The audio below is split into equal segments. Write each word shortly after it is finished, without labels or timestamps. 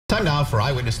Time now for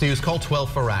Eyewitness News. Call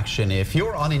 12 for action. If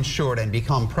you're uninsured and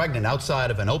become pregnant outside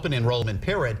of an open enrollment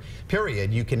period,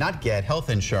 you cannot get health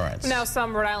insurance. Now,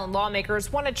 some Rhode Island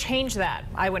lawmakers want to change that.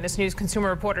 Eyewitness News consumer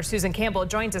reporter Susan Campbell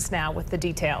joins us now with the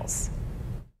details.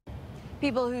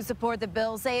 People who support the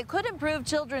bill say it could improve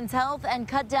children's health and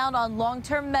cut down on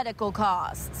long-term medical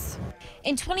costs.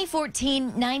 In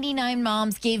 2014, 99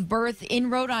 moms gave birth in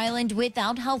Rhode Island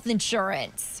without health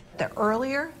insurance. The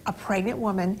earlier a pregnant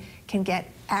woman can get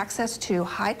access to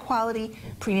high-quality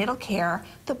prenatal care,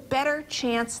 the better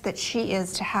chance that she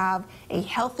is to have a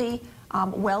healthy,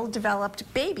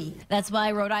 well-developed baby. That's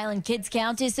why Rhode Island Kids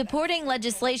Count is supporting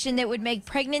legislation that would make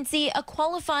pregnancy a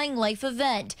qualifying life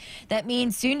event. That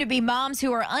means soon-to-be moms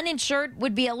who are uninsured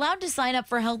would be allowed to sign up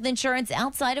for health insurance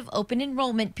outside of open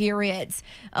enrollment periods.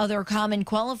 Other common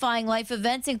qualifying life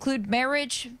events include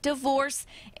marriage, divorce,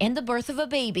 and the birth of a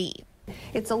baby.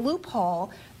 It's a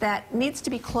loophole that needs to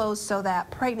be closed so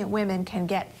that pregnant women can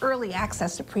get early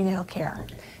access to prenatal care.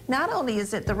 Not only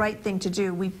is it the right thing to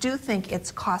do, we do think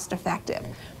it's cost effective,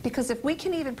 because if we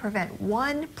can even prevent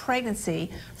one pregnancy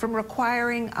from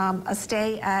requiring a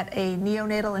stay at a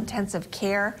neonatal intensive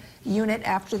care unit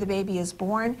after the baby is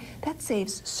born, that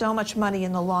saves so much money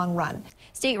in the long run.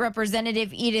 State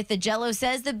Representative Edith Agello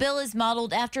says the bill is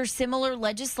modeled after similar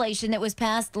legislation that was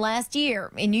passed last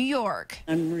year in New York.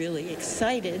 I'm really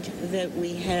excited that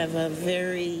we have a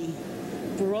very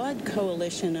broad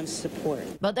coalition of support.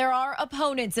 But there are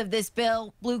opponents of this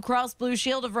bill. Blue Cross Blue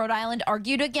Shield of Rhode Island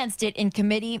argued against it in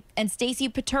committee, and Stacey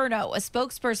Paterno, a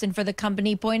spokesperson for the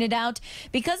company, pointed out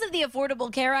because of the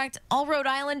Affordable Care Act, all Rhode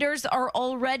Islanders are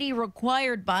already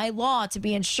required by law to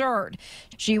be insured.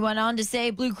 She went on to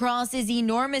say Blue Cross is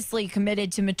enormously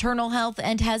committed to maternal health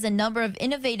and has a number of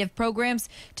innovative programs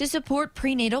to support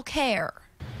prenatal care.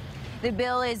 The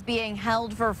bill is being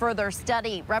held for further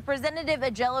study. Representative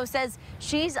Agello says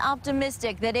she's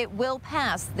optimistic that it will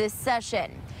pass this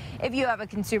session. If you have a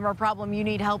consumer problem you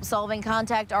need help solving,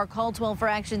 contact our Call 12 for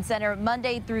Action Center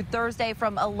Monday through Thursday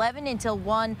from 11 until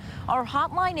 1. Our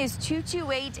hotline is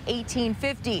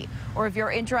 228-1850. Or if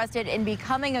you're interested in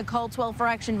becoming a Call 12 for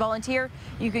Action volunteer,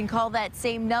 you can call that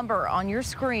same number on your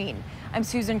screen. I'm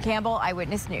Susan Campbell,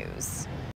 Eyewitness News.